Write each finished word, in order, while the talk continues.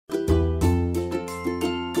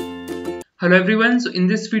Hello everyone, so in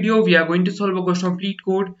this video we are going to solve a question of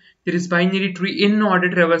Leetcode. There is binary tree in-order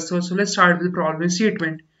traversal. So let's start with the problem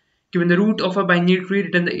statement. Given the root of a binary tree,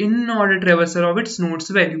 return the in-order traversal of its node's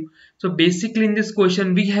value. So basically in this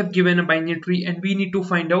question we have given a binary tree and we need to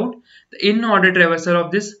find out the in-order traversal of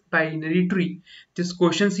this binary tree. This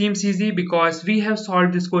question seems easy because we have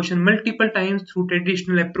solved this question multiple times through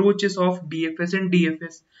traditional approaches of BFS and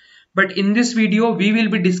DFS. But in this video, we will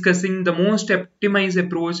be discussing the most optimized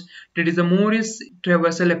approach, that is the Morris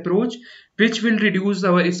traversal approach, which will reduce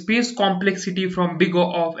our space complexity from big O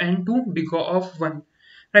of n to big O of 1.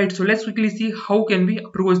 Right, so let's quickly see how can we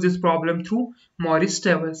approach this problem through Morris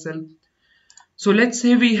traversal. So let's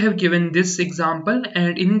say we have given this example,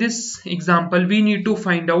 and in this example, we need to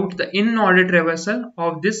find out the in-order traversal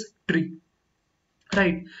of this tree.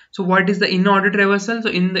 Right, so what is the in-order traversal? So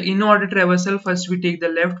in the in-order traversal, first we take the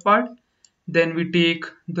left part, then we take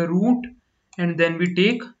the root, and then we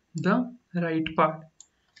take the right part.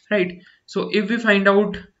 Right, so if we find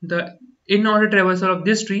out the in-order traversal of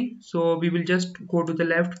this tree, so we will just go to the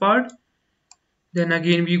left part, then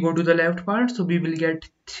again we go to the left part, so we will get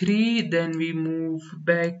 3, then we move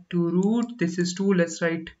back to root, this is 2, let's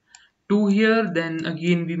write 2 here, then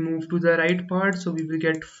again we move to the right part, so we will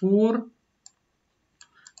get 4,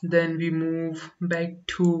 then we move back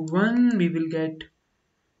to 1, we will get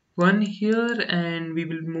 1 here, and we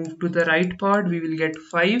will move to the right part, we will get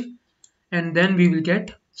 5, and then we will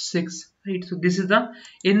get 6. Right, so this is the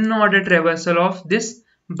in-order traversal of this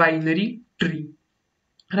binary tree.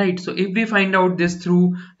 Right, so if we find out this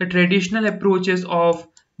through the traditional approaches of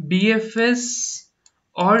BFS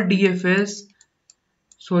or DFS,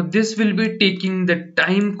 so this will be taking the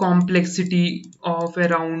time complexity of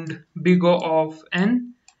around big O of n,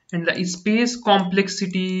 and the space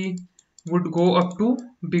complexity would go up to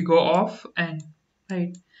big O of n.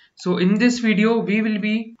 Right, so in this video we will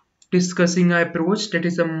be discussing an approach, that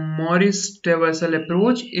is a Morris traversal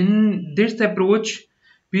approach. In this approach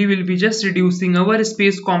we will be just reducing our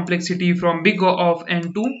space complexity from big O of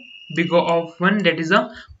n to big O of 1, that is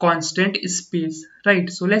a constant space. Right,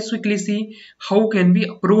 so let's quickly see how can we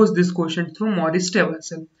approach this question through Morris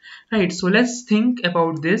traversal. Right, so let's think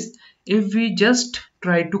about this. If we just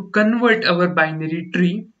try to convert our binary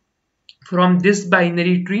tree from this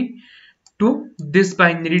binary tree to this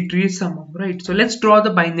binary tree somehow, right? So let's draw the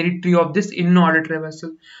binary tree of this in-order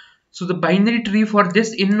traversal. So the binary tree for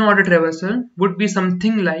this in-order traversal would be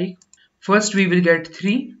something like, first we will get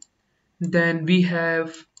 3, then we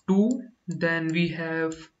have 2, then we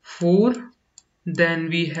have 4, then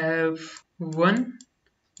we have 1,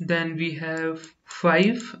 then we have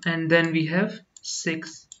 5, and then we have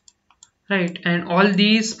 6. Right, and all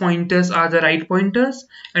these pointers are the right pointers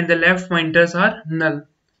and the left pointers are null.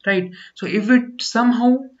 Right, so if we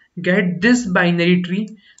somehow get this binary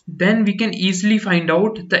tree, then we can easily find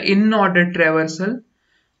out the in-order traversal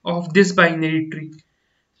of this binary tree.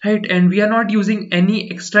 Right, and we are not using any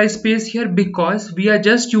extra space here because we are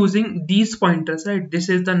just using these pointers. Right, this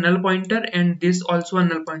is the null pointer and this also a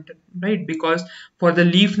null pointer. Right, because for the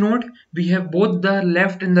leaf node we have both the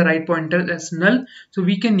left and the right pointers as null, so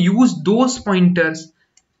we can use those pointers.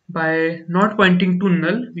 By not pointing to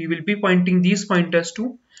null, we will be pointing these pointers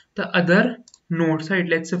to the other nodes. Right,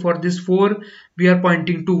 let's say for this 4 we are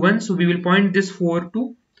pointing to 1, so we will point this 4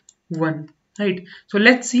 to 1. Right, so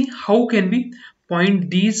let's see how can we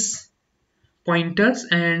point these pointers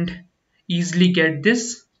and easily get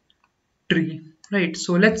this tree. Right,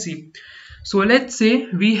 so let's see. So let's say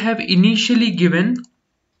we have initially given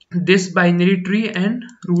this binary tree and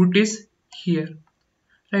root is here.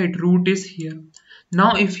 Right, root is here.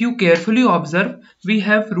 Now if you carefully observe, we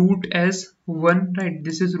have root as 1. Right,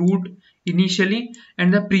 this is root initially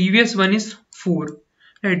and the previous one is 4.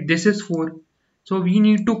 Right, this is 4, so we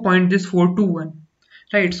need to point this 4 to 1.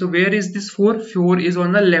 Right, so where is this 4? 4 is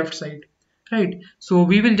on the left side. Right, so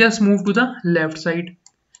we will just move to the left side.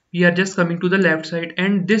 We are just coming to the left side,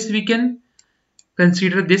 and this we can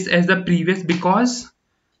consider this as the previous because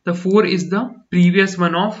the 4 is the previous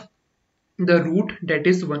one of the root, that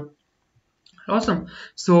is 1. Awesome.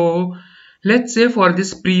 So let's say for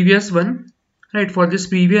this previous one, right, for this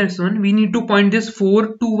previous one we need to point this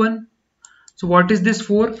 4 to 1. So what is this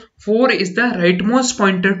 4? 4 is the rightmost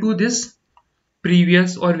pointer to this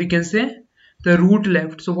previous, or we can say the root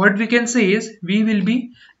left. So what we can say is we will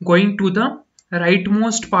be going to the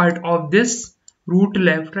rightmost part of this root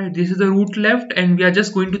left. Right, this is the root left and we are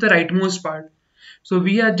just going to the rightmost part, so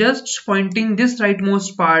we are just pointing this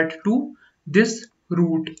rightmost part to this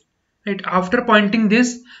root. Right, after pointing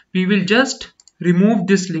this we will just remove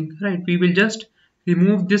this link. Right, we will just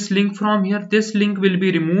remove this link from here. This link will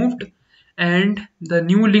be removed and the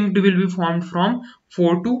new link will be formed from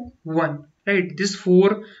 4 to 1, right? This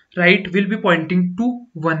 4 right will be pointing to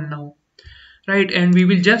 1 now, right? And we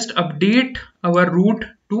will just update our root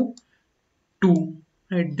to 2,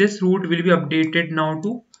 right? This root will be updated now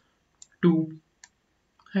to 2,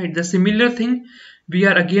 right? The similar thing we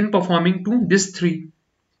are again performing to this 3,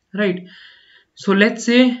 right? So let's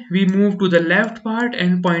say we move to the left part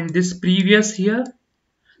and point this previous here.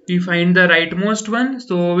 We find the rightmost one,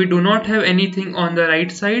 so we do not have anything on the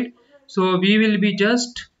right side, so we will be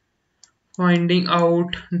just finding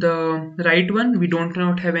out the right one. We don't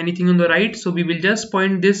not have anything on the right, so we will just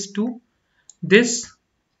point this to this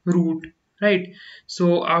root, right?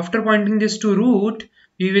 So after pointing this to root,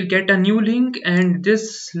 we will get a new link, and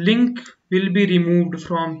this link will be removed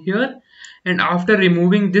from here, and after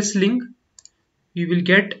removing this link we will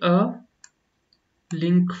get a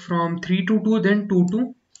link from 3 to 2, then 2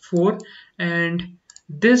 to 4, and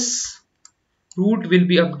this root will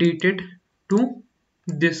be updated to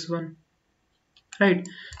this one, right?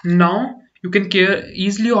 Now you can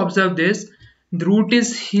easily observe this. The root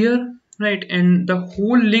is here, right? And the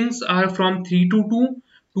whole links are from 3 to 2,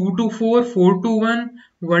 2 to 4, 4 to 1,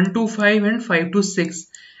 1 to 5, and 5 to 6.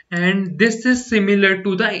 And this is similar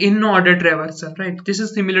to the in-order traversal, right? This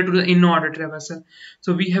is similar to the in-order traversal.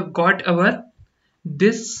 So we have got our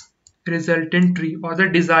this resultant tree, or the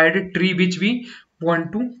desired tree which we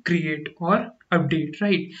want to create or update,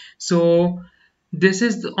 right? So this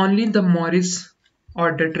is only the Morris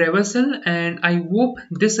order traversal, and I hope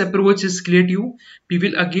this approach is clear to you. We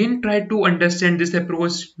will again try to understand this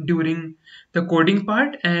approach during the coding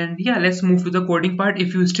part, and yeah, let's move to the coding part.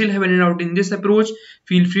 If you still have any doubt in this approach,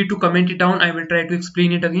 feel free to comment it down. I will try to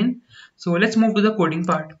explain it again. So let's move to the coding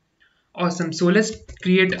part. Awesome. So let's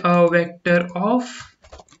create a vector of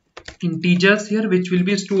integers here which will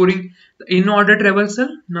be storing the in-order traversal.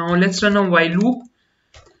 Now let's run a while loop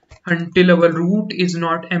until our root is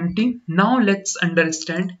not empty. Now let's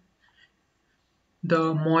understand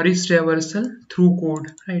the Morris traversal through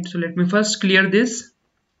code, right? So let me first clear this,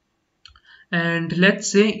 and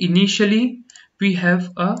let's say initially we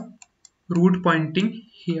have a root pointing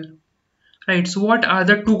here, right? So what are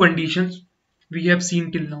the two conditions we have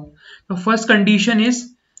seen till now? The first condition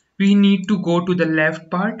is we need to go to the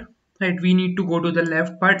left part, right? We need to go to the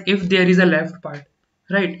left part if there is a left part,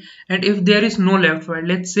 right? And if there is no left part,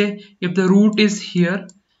 let's say if the root is here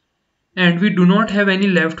and we do not have any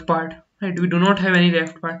left part, right? We do not have any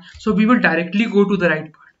left part, so we will directly go to the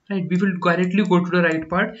right part, right? We will directly go to the right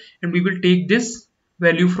part and we will take this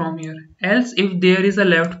value from here. Else if there is a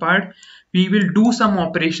left part, we will do some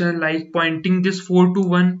operation like pointing this 4 to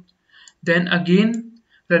 1, then again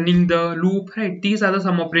running the loop, right? These are the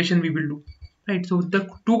some operation we will do, right? So the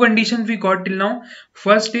two conditions we got till now.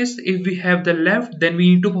 First is if we have the left, then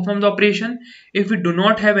we need to perform the operation. If we do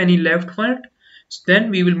not have any left part,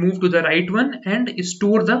 then we will move to the right one and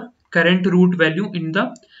store the current root value in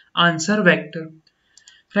the answer vector,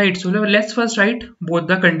 right? So let's first write both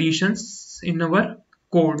the conditions in our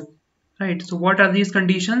code, right? So what are these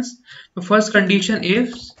conditions? The first condition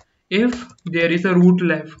is if there is a root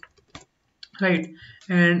left, right?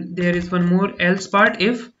 And there is one more else part.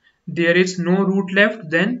 If there is no root left,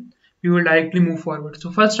 then we will directly move forward.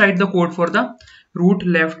 So first write the code for the root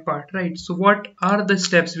left part, right? So what are the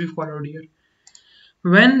steps we followed here?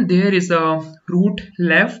 When there is a root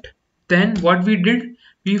left, then what we did,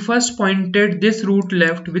 we first pointed this root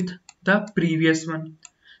left with the previous one,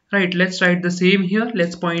 right? Let's write the same here.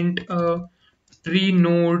 Let's point a tree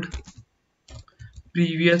node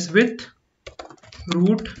previous with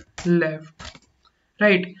root left,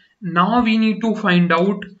 right? Now we need to find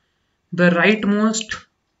out the rightmost,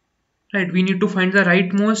 right? We need to find the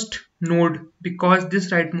rightmost node, because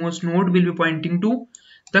this rightmost node will be pointing to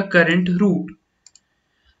the current root,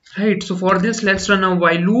 right? So for this, let's run a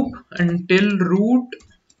while loop until root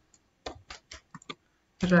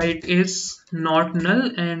right is not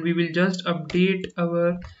null, and we will just update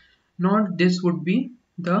our node. This would be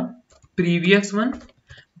the previous one,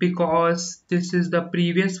 because this is the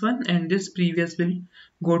previous one and this previous will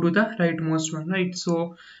go to the rightmost one, right?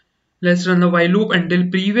 So let's run the while loop until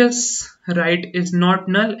previous right is not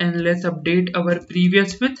null, and let's update our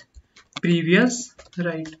previous with previous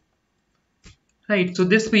right. Right, so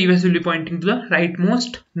this previous will be pointing to the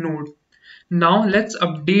rightmost node. Now let's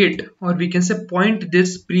update, or we can say point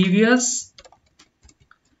this previous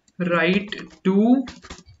right to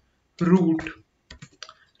root.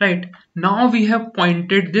 Right, now we have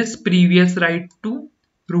pointed this previous right to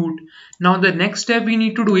root. Now the next step we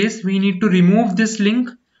need to do is we need to remove this link,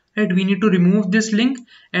 right? We need to remove this link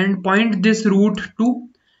and point this root to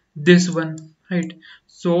this one, right?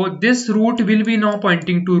 So this root will be now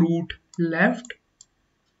pointing to root left,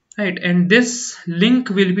 right? And this link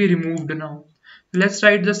will be removed now. Let's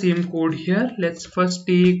write the same code here. Let's first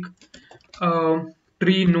take a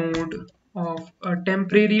tree node of a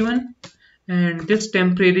temporary one, and this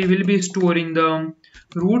temporary will be storing the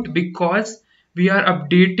root because we are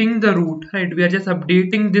updating the root, right? We are just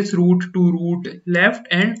updating this root to root left,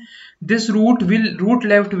 and this root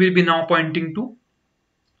left will be now pointing to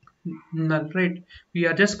null, right? We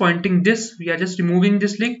are just pointing this, we are just removing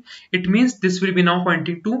this link. It means this will be now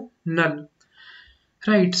pointing to null,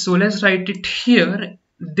 right? So let's write it here.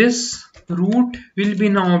 This root will be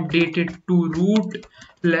now updated to root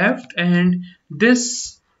left, and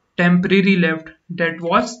this temporary left, that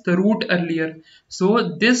was the root earlier,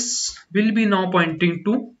 so this will be now pointing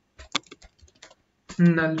to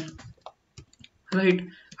null, right?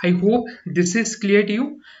 I hope this is clear to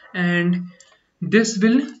you, and this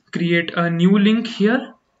will create a new link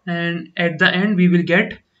here, and at the end we will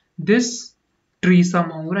get this tree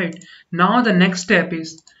somehow, right? Now the next step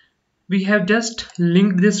is, we have just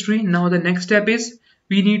linked this tree. Now the next step is,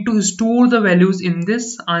 we need to store the values in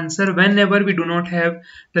this answer whenever we do not have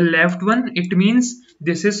the left one. It means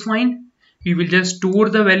this is fine. We will just store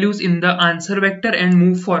the values in the answer vector and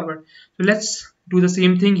move forward. So let's do the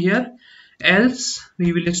same thing here. Else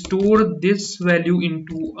we will store this value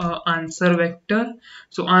into answer vector.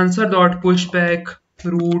 So answer dot pushback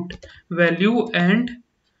root value, and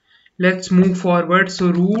let's move forward. So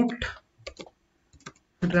root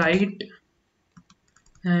right,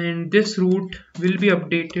 and this root will be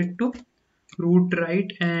updated to root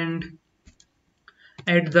right, and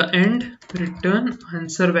at the end return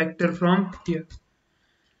answer vector from here.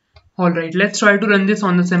 Alright, let's try to run this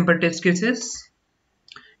on the sample test cases.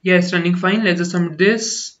 Yeah, it's running fine. Let's just submit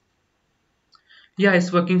this. Yeah,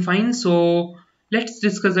 it's working fine. So let's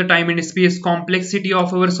discuss the time and space complexity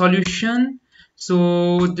of our solution.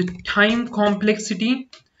 So the time complexity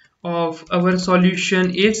of our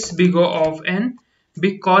solution is bigger of n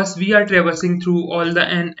because we are traversing through all the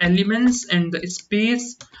n elements, and the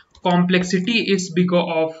space complexity is bigger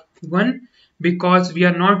of 1 because we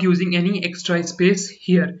are not using any extra space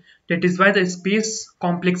here. That is why the space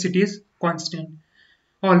complexity is constant.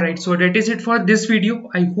 Alright, so that is it for this video.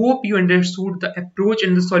 I hope you understood the approach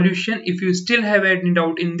and the solution. If you still have any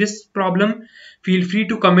doubt in this problem, feel free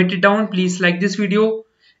to comment it down. Please like this video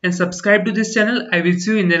and subscribe to this channel. I will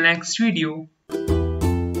see you in the next video.